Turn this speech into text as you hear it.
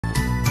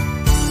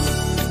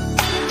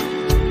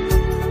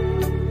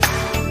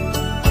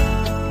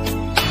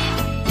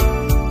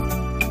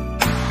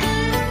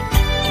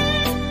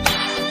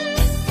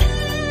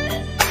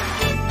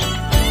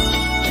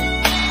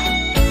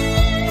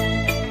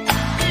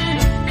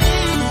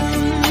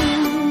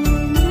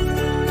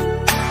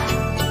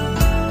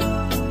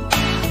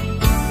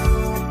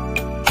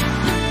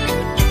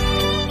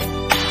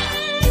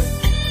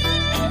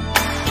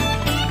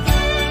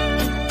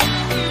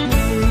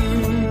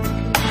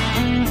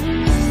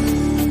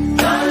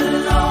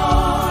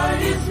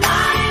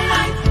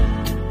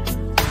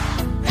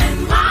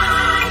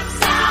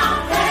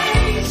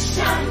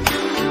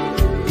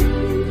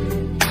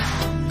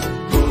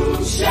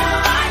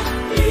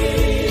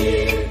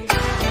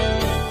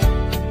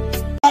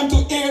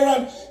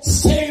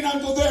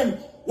unto them,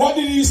 what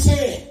did he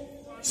say?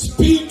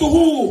 Speak to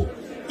who?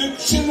 The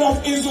children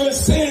of Israel,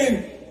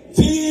 saying,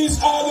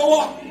 these are the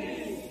what?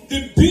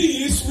 The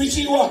beasts which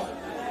he what?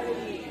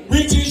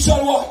 Which he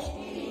shall what?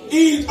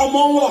 Eat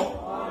among what?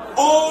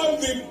 All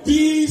the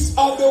beasts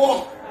of the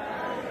what?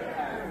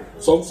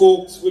 Some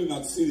folks will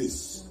not see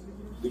this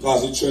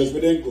because the church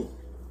will then go.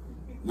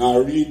 Now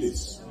read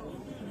this.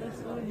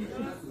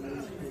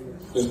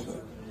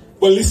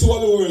 But listen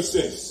what the word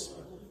says.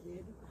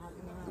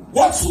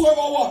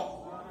 Whatsoever what?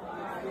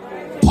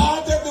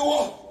 Parted the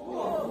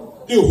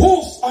what? The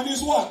hoofs and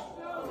his what?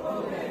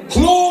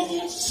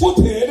 Cloven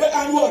footed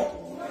and what?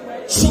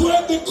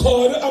 Showed the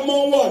cord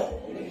among what?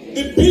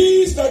 The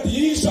beasts that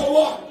ye shall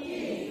what?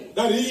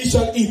 That ye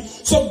shall eat.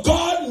 So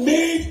God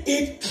made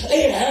it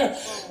clear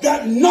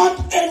that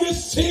not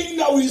everything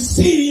that we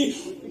see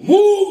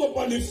move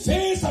upon the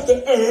face of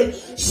the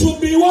earth should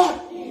be what?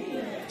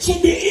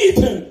 Should be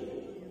eaten.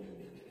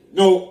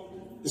 No,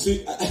 you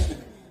see,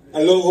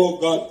 I love how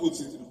God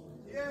puts it.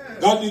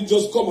 God didn't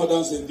just come out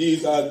and say,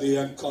 these are they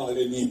and call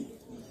their name.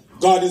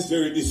 God is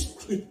very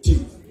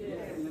descriptive.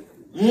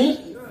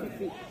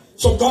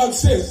 So God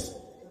says,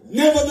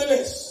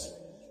 nevertheless,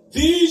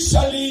 these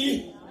shall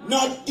ye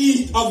not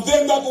eat of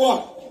them that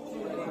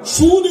what?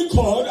 Chew the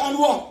cord and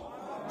what?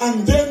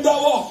 And them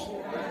that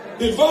what?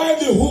 Divide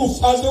the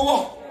hoof as the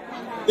what?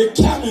 The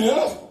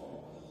camel.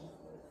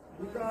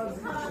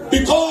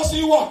 Because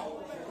he what?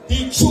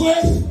 He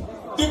cheweth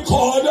the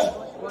cord,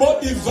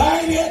 but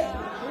divided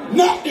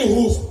not the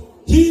hoof.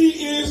 He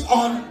is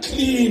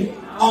unclean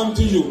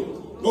unto you.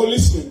 No,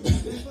 listen.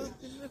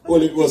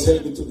 Holy Ghost,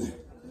 help me tonight.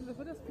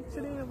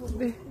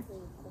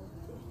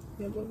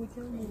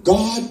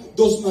 God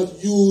does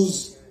not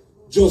use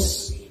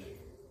just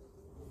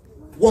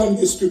one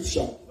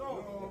description.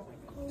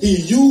 He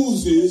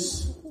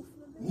uses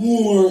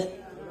more.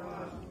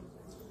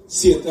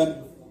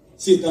 Satan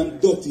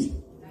dirty.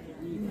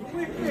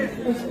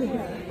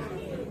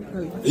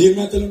 You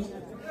know what?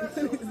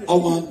 I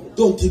want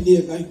dirty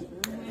neighbor.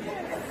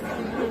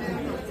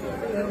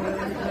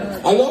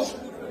 Hello?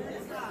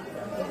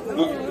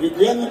 No,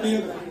 we are not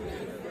neighbor.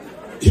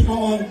 You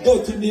want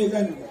dirty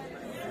neighbor.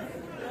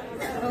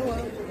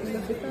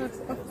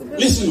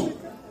 Listen,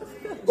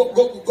 go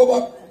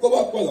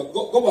back, brother.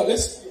 Go back.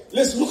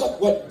 Let's look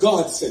at what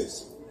God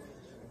says.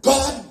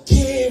 God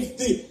gave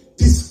the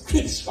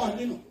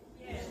description,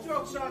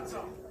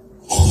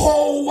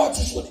 how what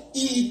you should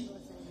eat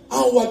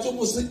and what you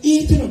must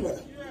eat,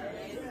 brother.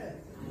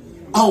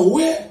 And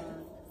where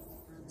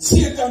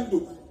Satan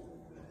do?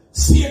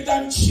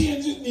 Satan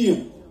changed his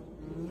name.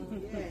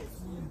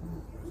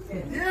 I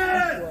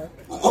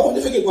want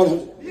to forget what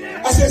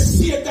I said.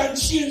 Satan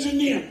changed his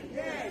name.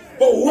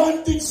 But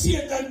one thing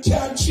Satan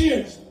can't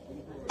change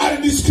are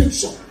the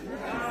description.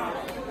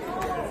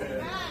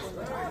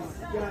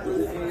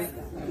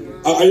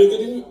 Are you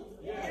getting me?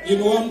 You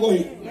know where I'm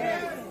going?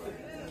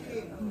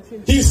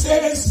 He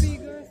says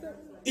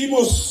he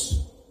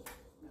must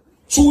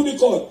chew the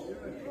cord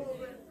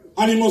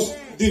and he must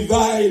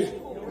divide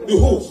the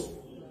hoof.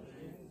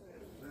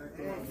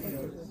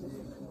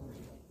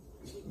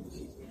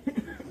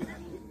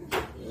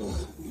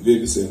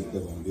 Baby said,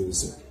 Devon, baby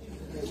said.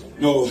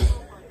 No,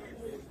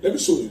 let me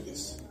show you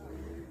this.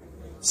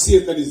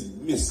 Satan is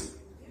messy.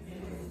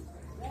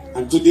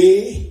 And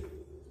today,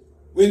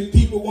 when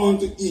people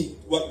want to eat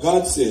what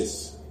God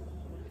says,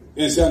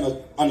 they say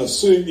on a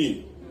certain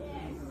name.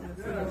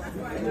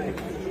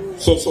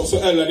 So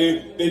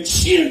they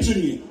change the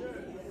name.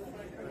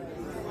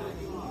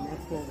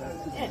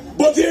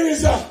 But there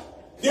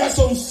are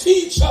some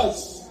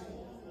features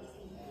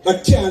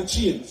that can't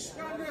change.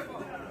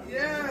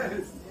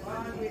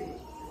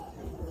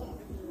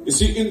 You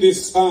see, in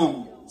this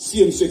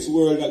same-sex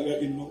world that we're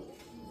in now,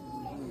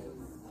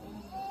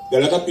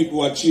 there are a lot of people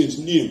who have changed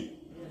name.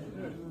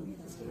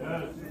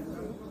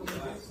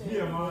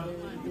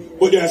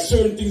 But there are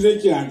certain things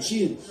that can't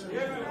change.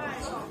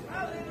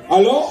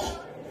 Hello?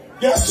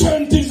 There are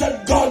certain things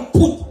that God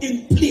put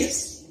in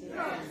place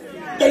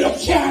that you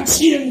can't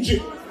change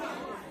it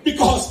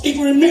because it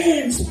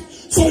remains.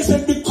 So he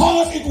said,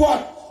 because it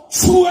was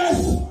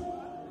truth,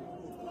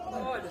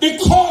 the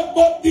cord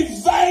but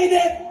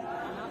divided,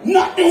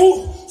 not the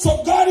hoof.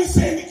 So God is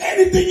saying,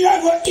 anything you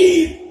ever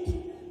eat,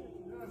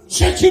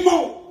 check him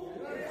out.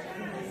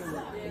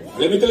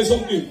 Let me tell you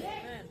something.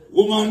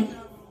 Woman,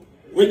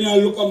 when you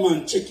look at a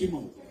man, check him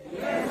out.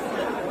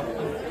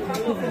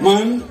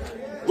 Man,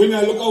 when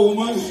you look at a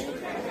woman,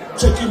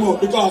 check him out.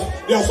 Because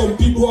there are some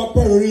people who are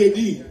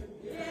parading.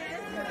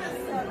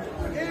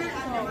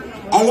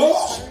 Hello?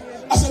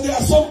 I said there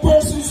are some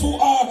persons who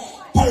are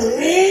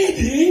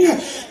parading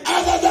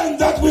other than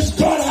that which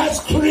God has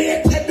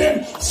created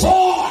them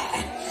for.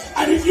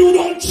 And if you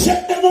don't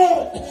check them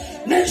out,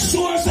 make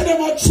sure I say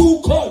them are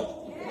true God.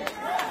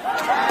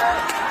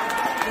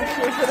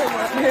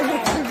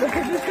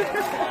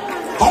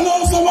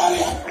 Hello,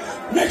 somebody.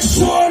 Make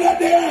sure that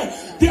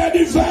they are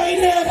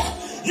divided.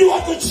 You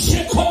have to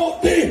check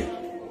out the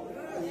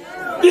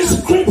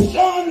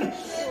description,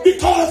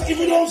 because if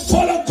you don't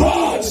follow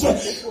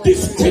God's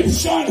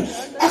description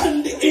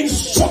and the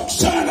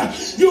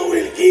instruction, you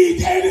will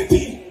eat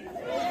anything.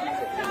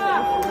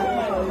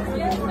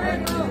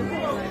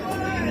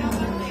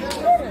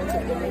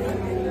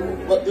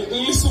 But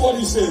listen what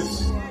he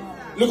says.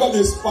 Look at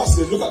this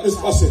passage. Look at this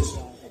passage.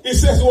 It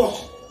says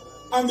what?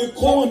 And the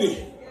coney,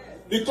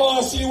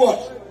 because he what?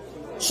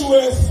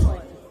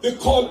 Cheweth the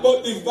cord,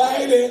 but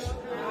divided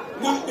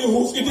not the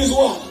hoof. It is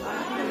what?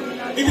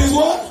 It is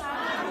what?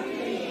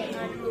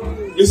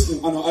 Listen,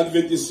 I know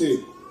Adventists say,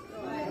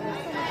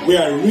 we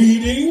are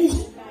reading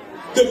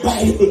the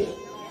Bible.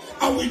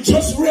 And we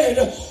just read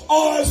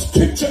all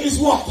scripture is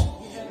what?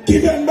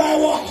 Given by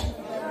what?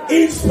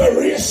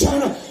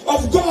 Inspiration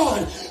of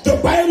God. The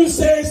Bible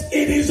says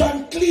it is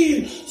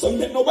unclean. So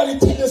let nobody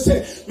tell you,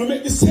 say, no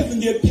make the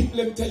 70 people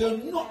and tell you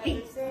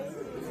nothing.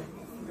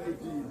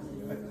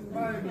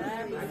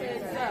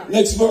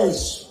 Next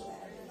verse.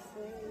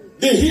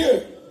 They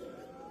hear.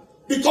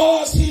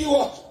 Because he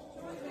what?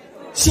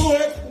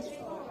 Showeth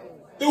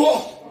the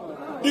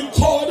what? The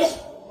cord,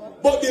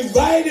 but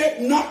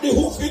divided not the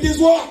hoof. It is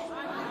what?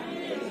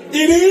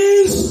 It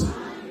is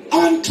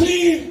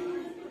unclean.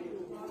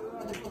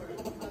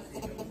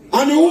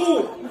 And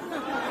who?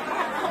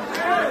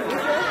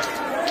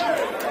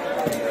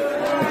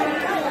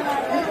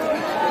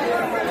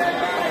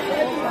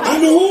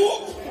 And who?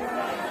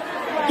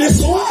 The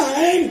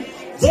swine,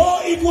 though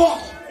it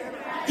was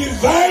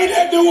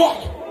divided the what?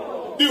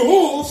 The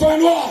hoof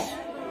and what?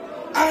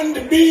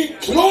 And be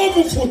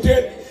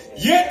cloven-footed,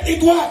 yet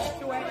it was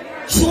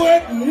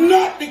showeth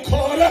not the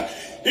cord.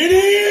 It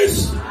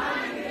is.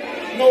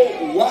 No,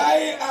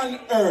 why on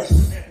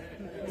earth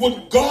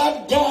would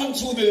God gone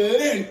to the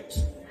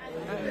length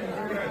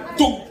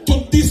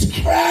to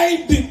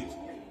describe it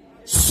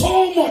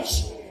so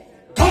much?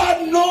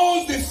 God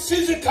knows the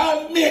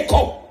physical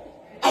makeup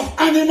of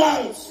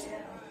animals,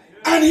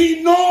 and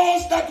he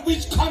knows that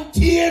which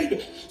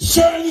contained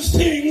certain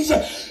things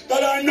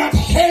that are not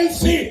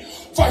healthy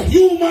for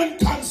human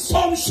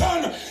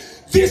consumption.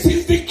 This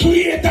is the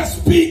Creator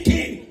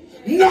speaking,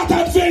 not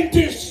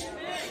Adventist.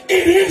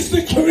 It is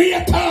the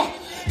Creator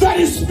that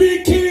is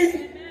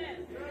speaking.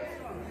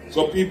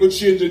 So people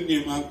change the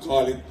name and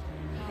call it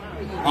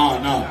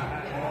no.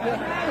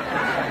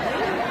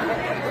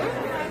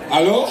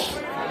 Hello?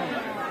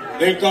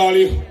 They call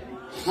it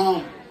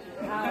ham.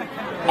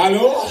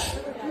 Hello?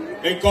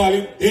 They call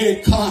it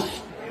bacon.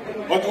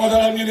 What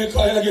I mean they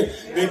call it again?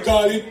 They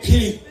call it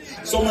pig.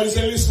 Somebody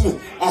say, listen,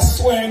 I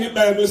swear in the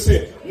Bible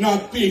say,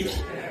 not pig.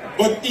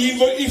 But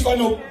even if I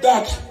know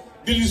that,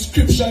 the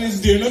description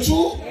is there, not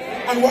true?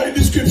 And what the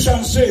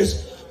description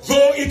says,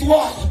 though it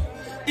what?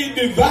 It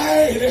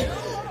divide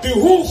the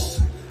hoof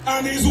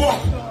and is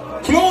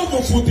what?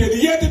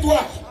 Cloven-footed, yet it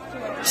what?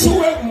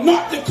 Cheweth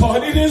not the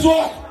cord, it is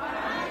what?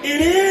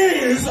 It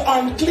is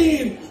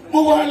unclean.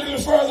 Move on a little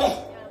further.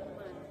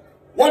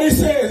 What it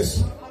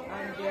says?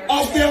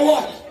 Of their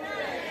what?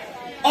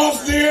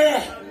 Of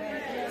their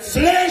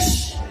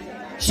flesh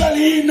shall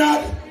he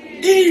not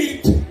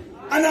eat,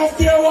 and of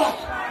their what?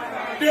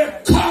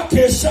 Their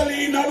carcass shall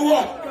he not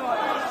what?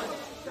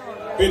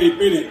 Penny,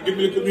 give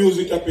me a little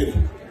music, Penny.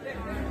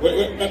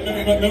 Wait,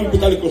 let me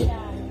put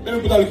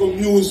a little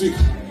music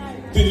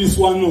to this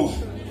one now.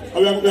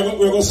 We're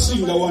going to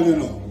sing that one, you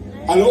know.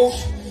 Hello?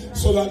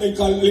 So that they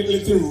can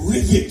little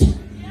rivet.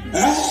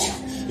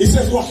 It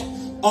says what?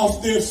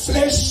 Of their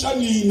flesh shall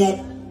he not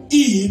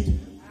eat,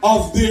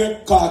 of their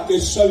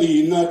carcass shall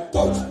he not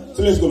touch.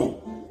 So let's go now.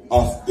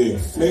 Of their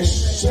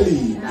flesh shall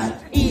he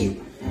not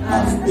eat,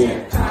 of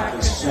their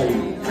carcass shall he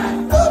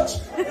not touch.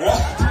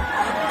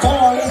 Right? Come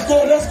on,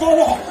 let's go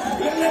now.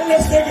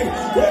 Let's take it.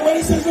 When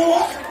it says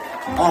what?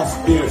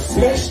 Of their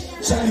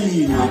flesh shall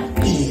he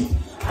not eat,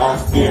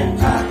 of their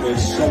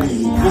carcass shall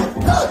he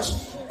not touch.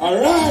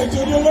 Alright,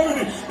 you're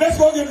learning. Let's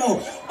go again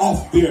now.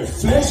 Of their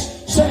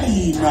flesh shall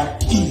he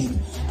not eat,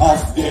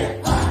 of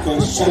their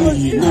carcass shall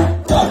he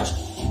not touch.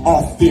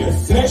 Of their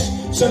flesh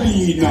shall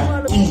he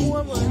not eat,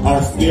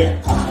 of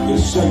their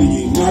carcass shall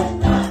he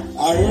not touch.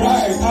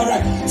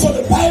 Alright. So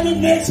the Bible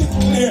makes it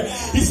clear.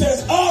 He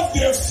says, of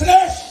their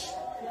flesh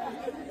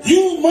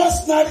you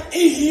must not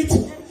eat,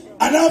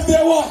 and of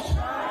their what?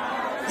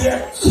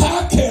 Their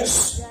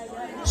carcass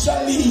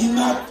shall he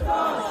not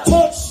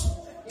touch.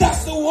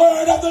 That's the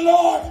word of the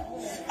Lord.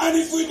 And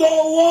if we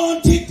don't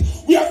want it,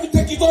 we have to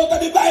take it out of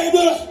the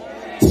Bible.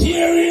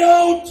 Tear it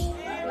out.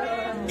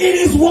 It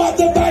is what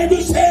the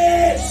Bible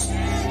says.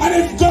 And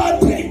if God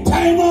takes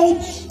time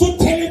out to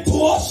tell it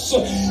to us,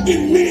 it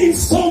means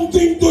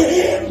something to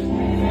him.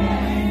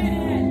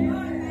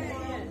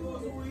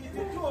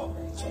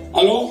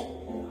 Hello?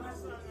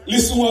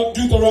 Listen what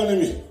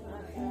Deuteronomy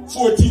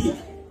 14.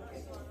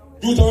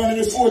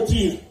 Deuteronomy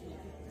 14,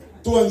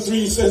 2 and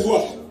 3 says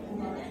what?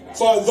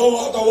 For thou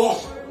art a what?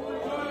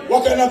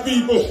 What kind of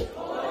people?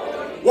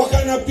 What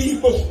kind of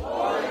people?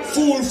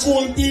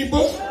 Fool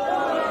people?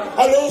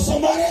 Hello,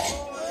 somebody?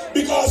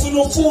 Because you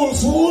know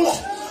fool,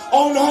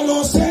 or no have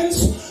no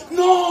sense?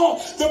 No,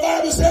 the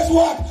Bible says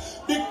what?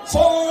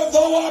 For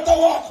thou art a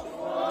what?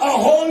 A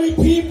holy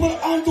people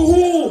unto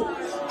who?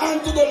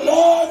 Unto the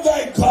Lord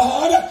thy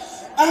God.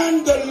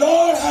 And the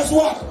Lord has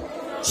what?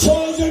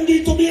 Chosen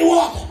thee to be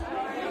what?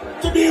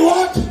 To be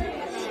what?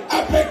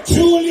 A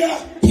peculiar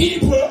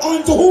people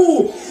unto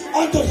who?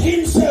 Unto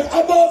himself.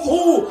 Above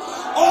who?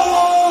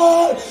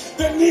 All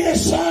the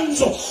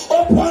nations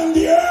upon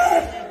the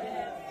earth.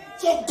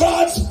 So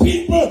God's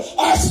people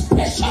are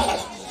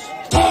special.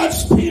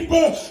 God's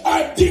people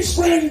are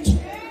different.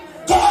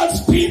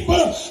 God's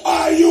people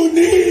are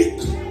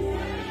unique.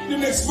 The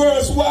next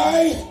verse,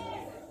 why?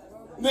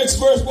 Next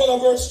verse,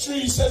 verse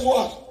 3 says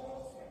what?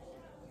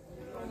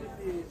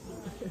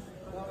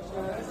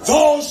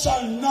 Thou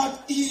shalt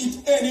not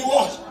eat any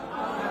what?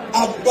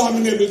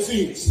 Abominable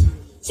things.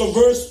 So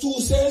verse 2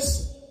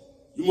 says,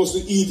 you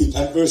mustn't eat it.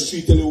 And verse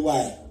 3 tell you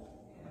why.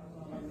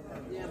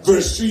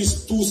 Verse 2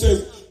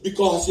 says,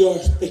 because you're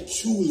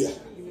peculiar.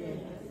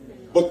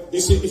 But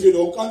you see, if you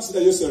don't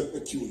consider yourself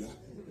peculiar,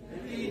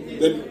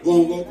 then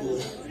go.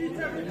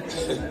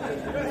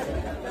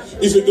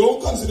 If you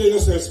don't consider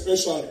yourself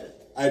special,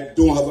 I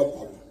don't have a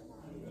problem.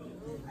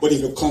 But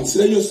if you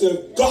consider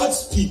yourself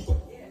God's people,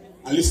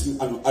 and listen,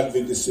 I'm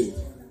Adventist say,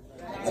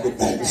 and the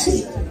Bible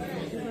say,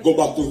 go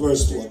back to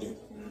verse 2 again.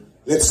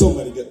 Let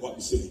somebody get what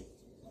we say.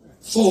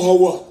 For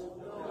what?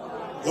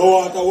 Thou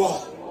art a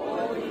what?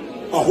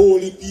 A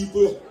holy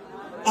people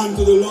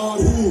unto the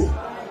Lord who?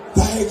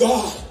 Thy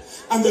God.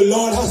 And the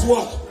Lord has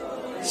what?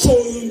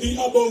 Chosen thee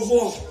above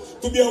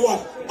what? To be a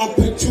what? A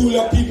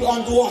peculiar people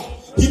unto what?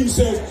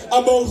 Himself.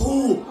 Above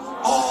who?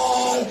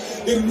 All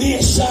the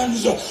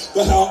nations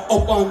that are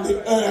upon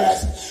the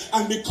earth.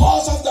 And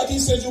because of that, he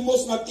says you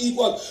must not eat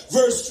what?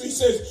 Verse 3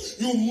 says,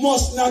 you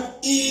must not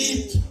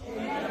eat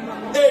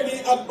any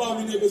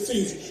abominable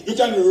things. You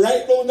can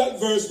write down that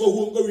verse, go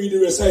home, go read the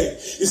rest.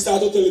 He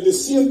started to tell you the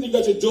same thing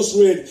that you just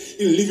read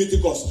in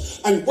Leviticus.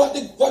 And what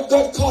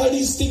God called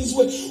these things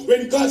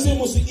when God said you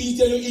must eat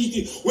and you eat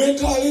it, what do you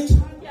call it?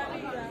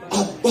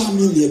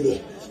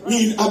 Abominable.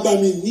 Mean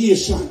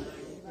abomination.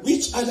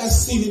 Which other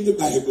sin in the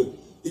Bible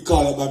he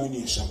called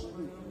abomination?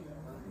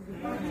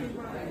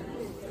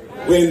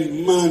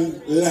 When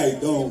man lie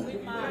down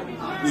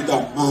with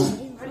a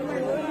man,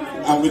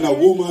 and when a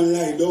woman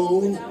lie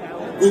down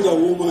with a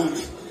woman,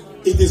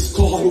 it is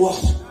called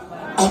what?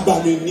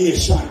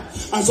 Abomination.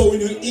 And so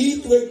when you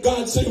eat what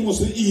God said you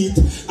must eat,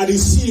 and the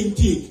same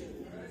thing.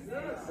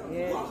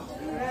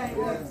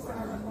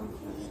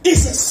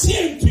 It's the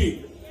same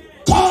thing.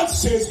 God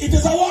says it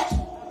is a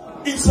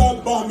what? It's an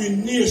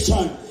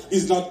abomination.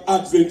 It's not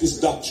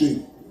Adventist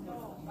doctrine.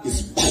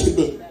 It's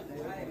Bible.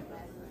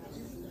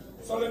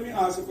 So let me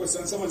ask a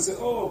question. Someone said,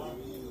 oh,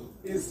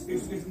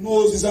 if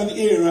Moses and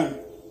Aaron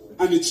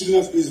and the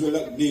children of Israel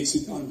that makes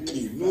it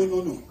unclean.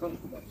 No.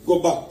 Go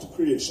back to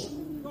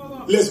creation.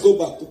 Let's go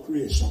back to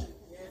creation.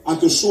 And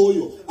to show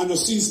you. And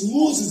since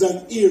Moses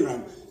and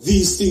Aaron,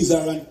 these things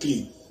are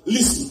unclean.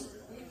 Listen.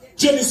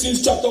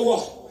 Genesis chapter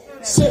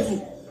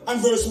 7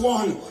 and verse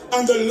 1.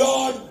 And the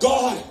Lord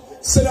God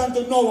said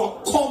unto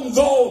Noah, come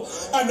thou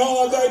and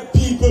all thy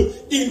people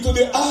into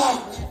the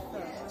ark.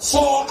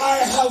 For I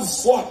have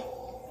what?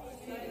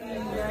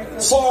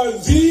 For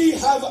thee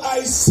have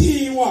I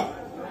seen what?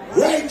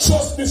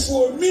 Righteous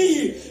before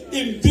me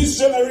in this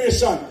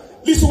generation.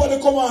 Listen what the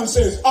command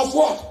says. Of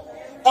what?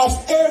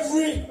 Of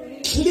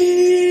every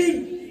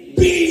clean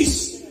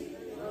beast.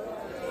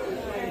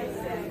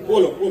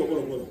 Hold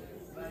on.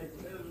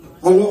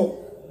 Hello?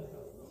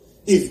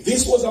 If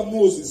this was a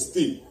Moses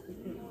thing,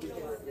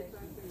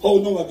 how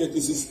Noah get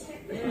this system?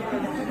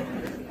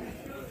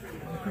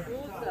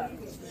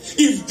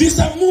 If this is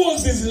a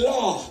Moses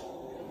law,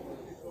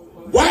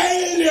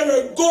 while they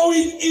were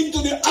going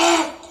into the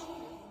ark,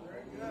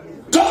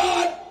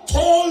 God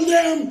told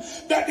them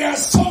that there are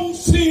some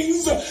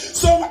things,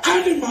 some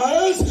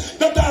animals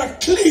that are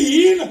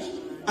clean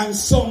and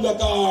some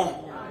that are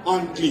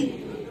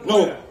unclean.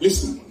 Now,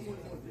 listen.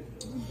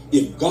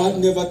 If God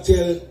never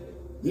tell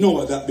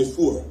Noah that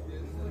before,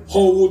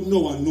 how would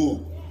Noah know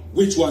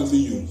which ones to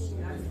use?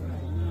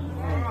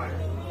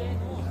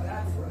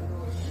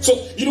 So,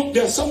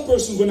 there are some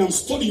persons when I'm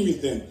studying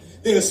with them,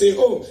 they'll say,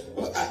 oh,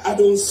 I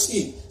don't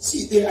see.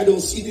 I don't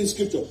see it in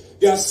scripture.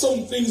 There are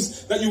some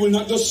things that you will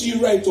not just see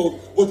right out,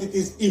 but it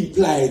is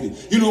implied.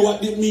 You know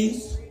what it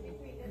means?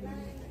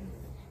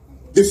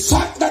 The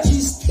fact that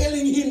he's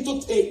telling him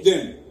to take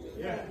them,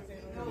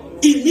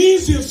 it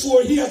means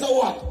therefore he has a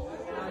what?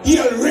 He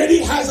already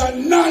has a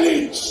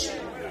knowledge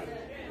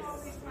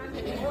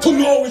to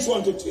know which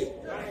one to take.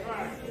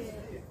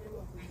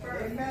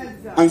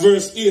 And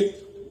verse 8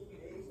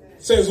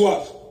 says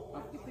what?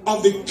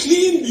 Of the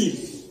clean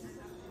beast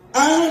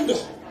and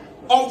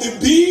of the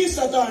beasts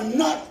that are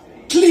not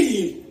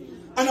clean,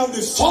 and of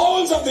the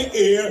fowls of the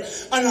air,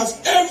 and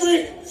of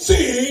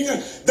everything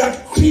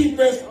that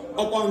creepeth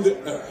upon the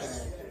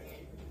earth.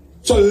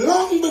 So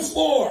long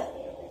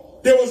before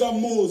there was a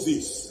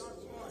Moses.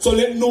 So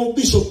let no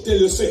bishop tell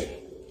you, say,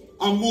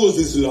 a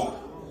Moses law.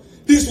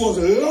 This was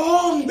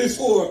long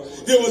before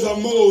there was a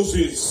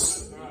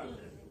Moses.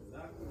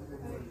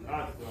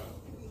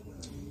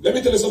 Let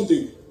me tell you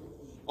something.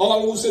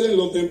 All who say they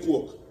love them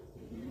pork.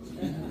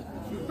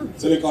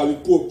 So they call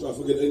it pork, I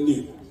forget the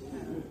name.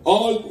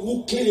 All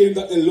who claim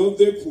that they love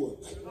their pork,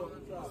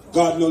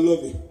 God no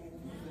love it.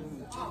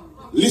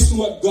 Listen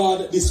what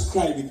God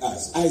described it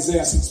as.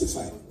 Isaiah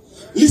 65.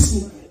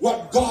 Listen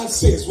what God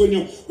says when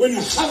you're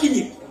having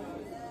it.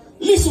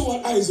 Listen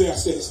what Isaiah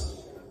says.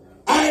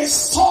 I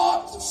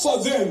sought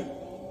for them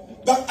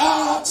that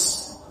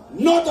asked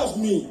not of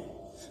me.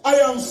 I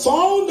am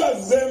found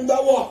of them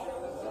that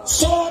what?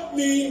 Sought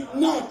me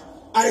not.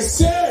 I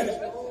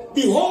said,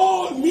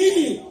 behold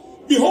me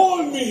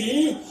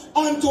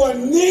unto a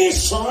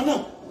nation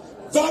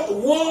that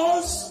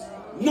was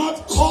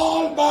not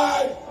called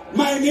by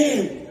my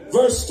name.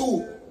 Verse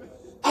 2.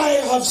 I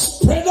have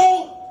spread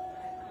out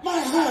my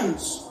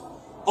hands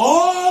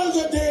all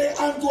the day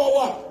unto a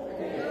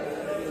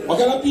what? What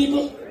kind of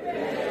people?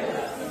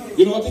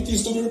 You know what it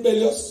is to be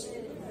rebellious?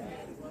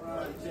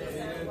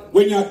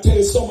 When you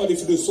tell somebody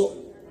to do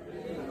something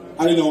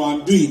and they don't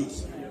want to do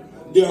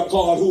it, they are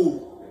called who?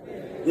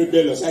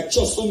 Rebellious. I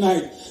trust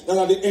tonight that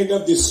at the end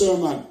of this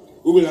sermon,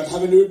 we will not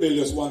have any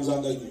rebellious ones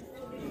under here.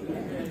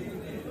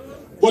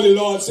 But the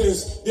Lord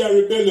says they are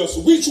rebellious.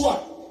 Which one?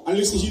 And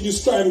listen, he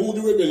described who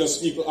the rebellious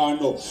people are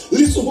now.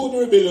 Listen who the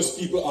rebellious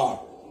people are.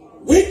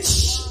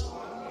 Which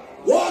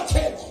walked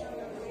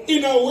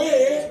in a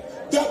way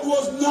that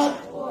was not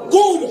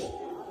good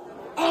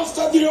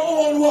after their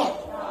own what?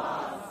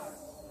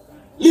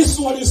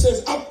 Listen what he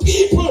says. A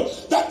people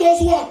that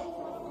does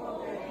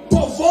what?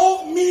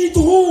 Provoke me to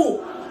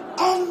who?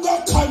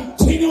 Anger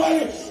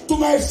continually to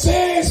my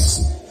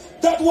face.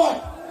 That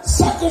what?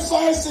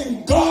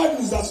 Sacrificing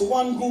gardens. That's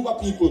one group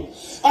of people.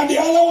 And the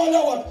other one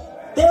that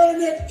what?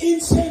 Burning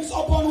incense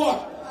upon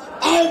what?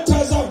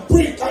 Altars of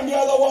brick. And the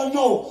other one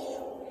no.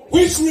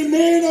 Which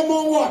remain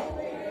among what?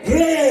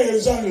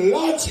 Graves and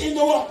lodge in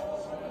the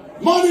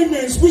what?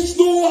 Monuments. Which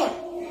do what?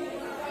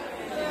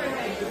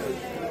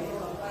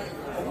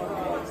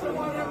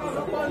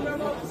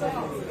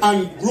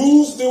 And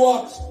bruise the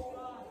what?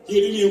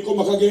 Hear the name come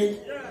back again.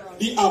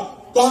 The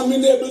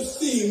abominable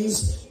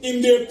things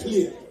in their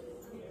plate.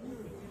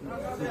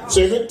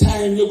 So every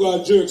time you go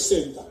to jerk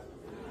center,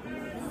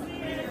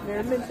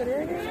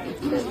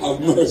 have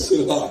mercy,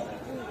 Lord.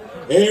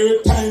 Every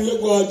time you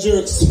go to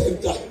jerk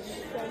center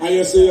and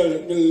you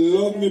say, "Me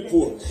love me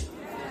pork."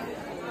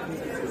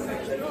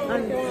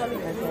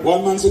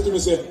 One man said to me,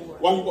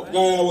 one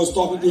guy I was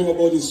talking to him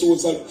about his soul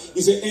self.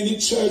 He said, "Any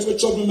church with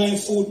trouble my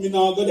food, me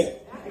now go there."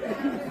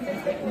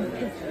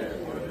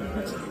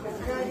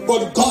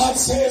 But God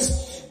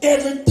says,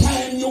 every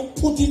time you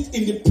put it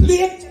in the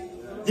plate,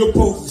 you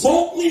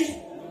provoke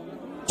me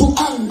to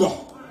anger.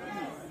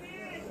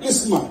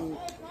 Listen, man.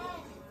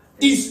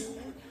 If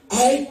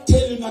I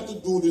tell you not to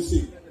do the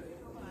thing,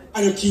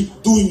 and you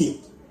keep doing it,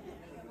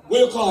 what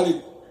do you call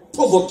it?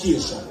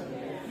 Provocation.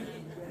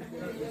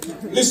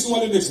 Listen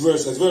what the next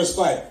verse says. Verse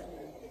 5.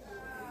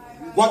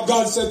 What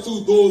God said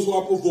to those who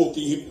are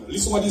provoking him.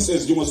 Listen what he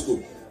says you must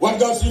do. What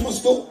God says you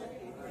must do?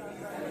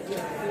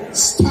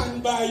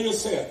 Stand by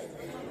yourself.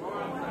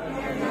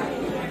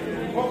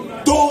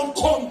 Don't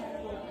come.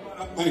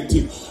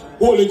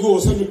 Holy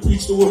Ghost, help me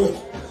preach the word.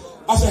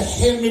 I said,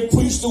 help me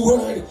preach the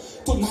word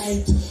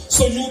tonight.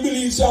 So you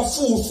believe you're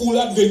fool,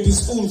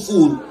 Adventist,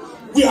 fool.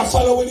 We are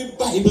following the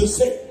Bible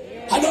says.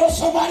 I know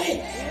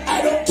somebody,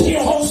 I don't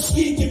care how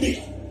sweet it is.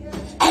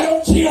 I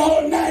don't care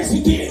how nice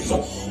it is.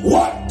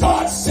 What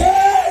God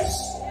says.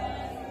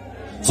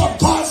 So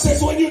God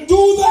says when you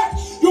do that,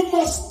 you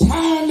must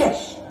stand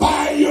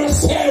by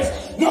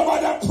yourself.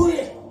 Nobody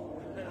pray.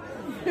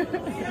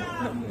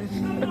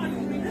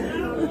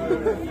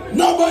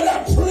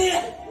 Nobody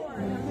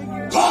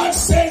pray. God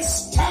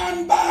says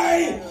stand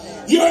by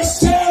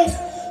yourself.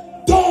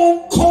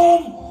 Don't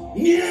come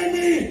near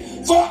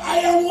me. For I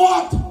am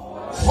what?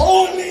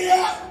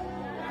 Holier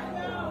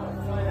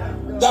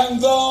than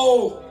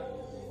thou.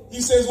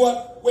 He says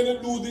what? When you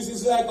do this,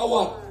 it's like a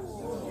what?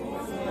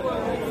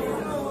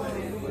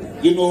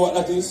 You know what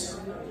that is?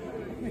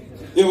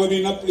 You ever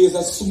been in a place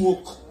that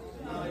smoke?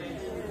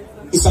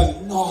 It's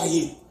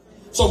annoying.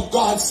 So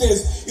God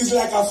says it's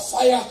like a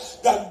fire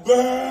that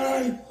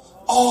burns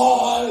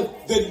all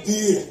the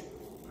day.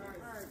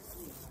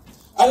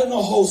 I don't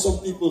know how some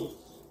people,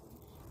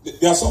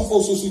 there are some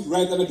folks who sit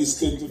right under this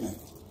tent tonight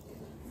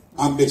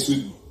and mix with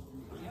me.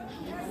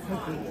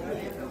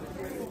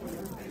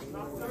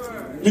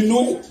 You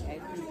know it.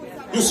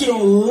 You sit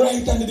down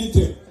right under the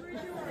tent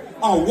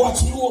and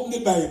watch me open the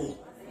Bible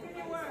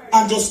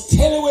and just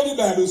tell you what the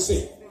Bible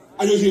says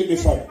and you hear me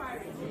from it.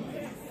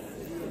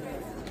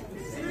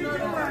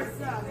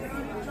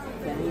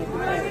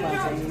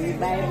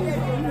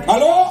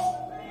 Hello?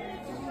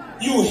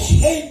 You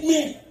hate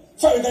me.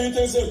 Sorry, can you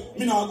tell yourself,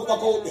 me now go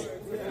back out there.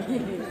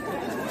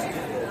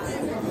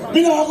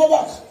 Me now go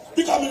back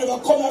because me never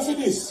come after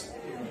this.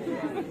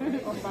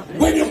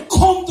 When you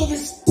come to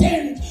this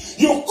tent,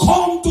 you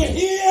come to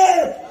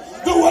hear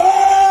the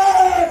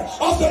word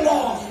of the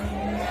Lord.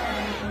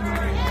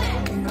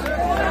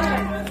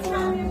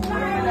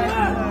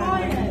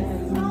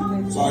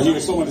 So I hear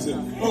somebody say,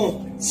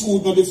 "Oh,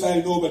 food no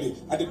defile nobody."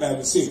 And the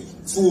Bible says,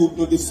 food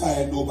no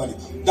defile nobody.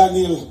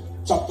 Daniel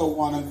chapter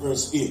 1 and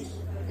verse 8.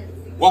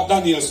 What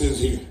Daniel says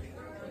here.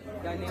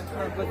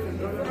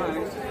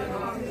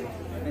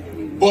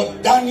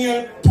 But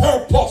Daniel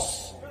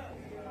purpose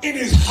in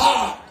his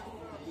heart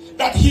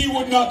that he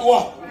would not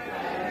what?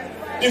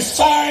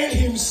 Defile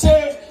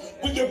himself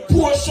with the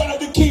portion of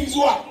the king's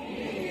what?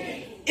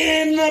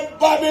 In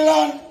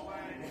Babylon.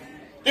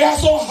 There are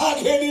some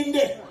hoghead in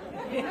there.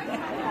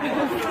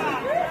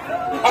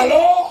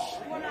 Hello?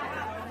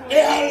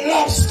 They are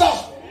lobster,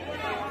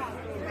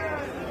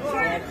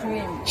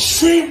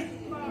 shrimp,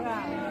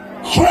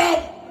 crab,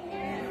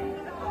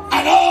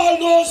 and all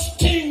those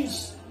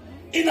things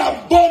in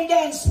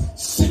abundance.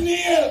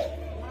 Snail,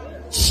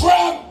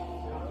 frog,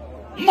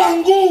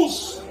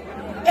 mongoose,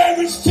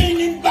 everything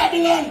in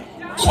Babylon.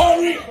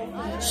 Curry,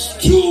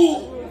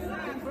 stew,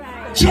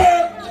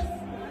 jerk,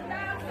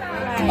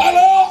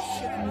 hello,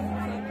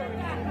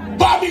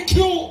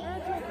 barbecue,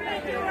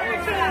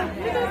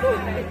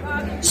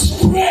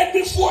 spread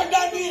before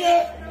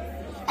Daniel.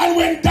 And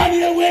when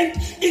Daniel went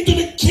into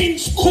the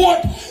king's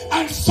court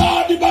and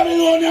saw the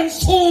Babylonian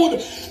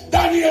food,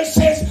 Daniel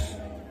says,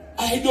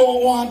 I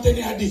don't want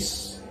any of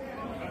this.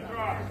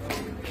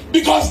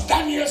 Because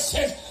Daniel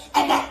says,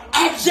 I'm an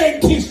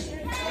Adventist.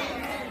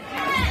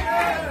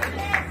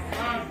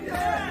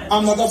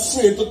 I'm not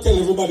afraid to tell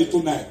everybody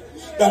tonight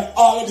that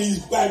all of these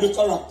Bible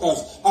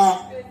characters are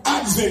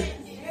Advent.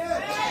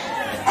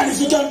 And if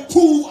you can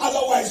prove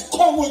otherwise,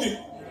 come with it.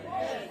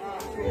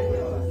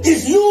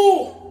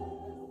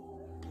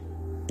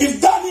 If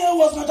Daniel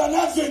was not an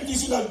Adventist,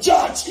 he's a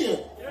judge here.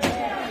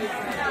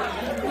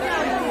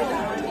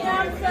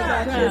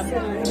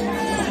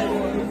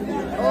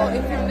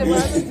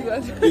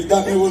 If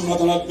Daniel was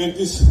not an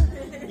Adventist,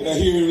 you'd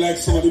hear him like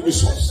some of the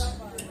bishops.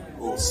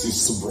 Oh,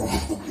 Sister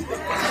Brown.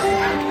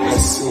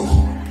 Bless you.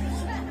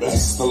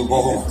 Bless the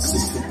Lord,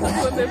 Sister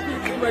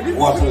Brown.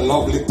 What a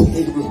lovely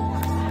table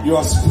you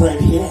have spread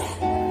here.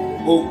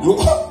 Oh,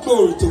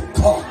 glory to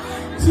God,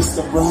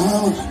 Sister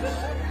Brown.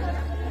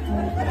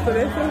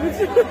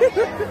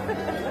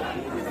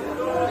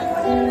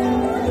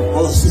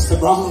 Oh, Sister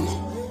Brown,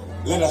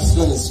 let us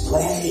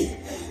pray.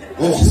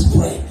 Let us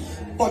pray.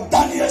 But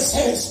Daniel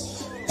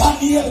says,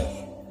 Daniel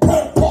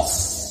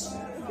purpose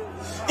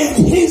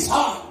in his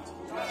heart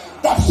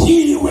that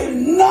he will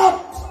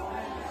not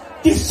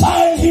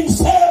defile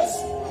himself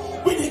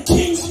with the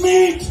king's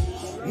meat,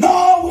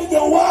 nor with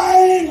the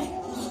wine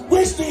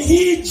which the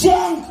he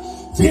drank.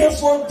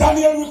 Therefore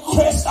Daniel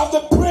requests of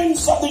the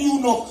prince of the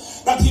eunuch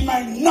that he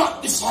might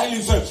not defile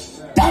himself.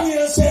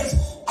 Daniel says,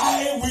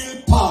 I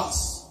will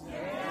pass.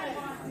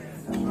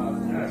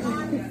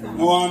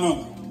 No one.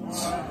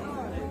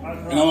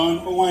 I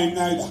don't want wine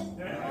neither.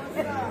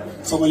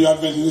 Some of you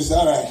Adventists say,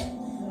 alright, I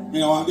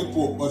don't want the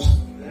Pope, but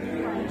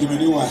give me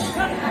the wine.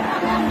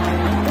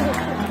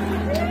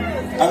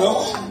 Hello?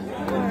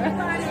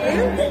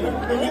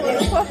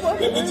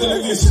 Let me tell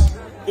you this.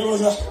 There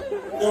was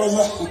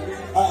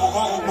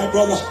my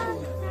brother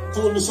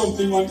told me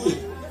something one day.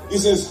 He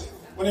says,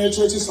 when your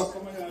church is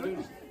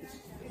coming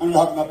and we're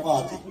having a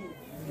party,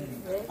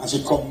 and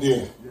she come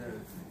there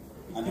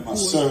and they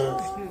must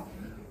serve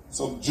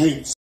some drinks.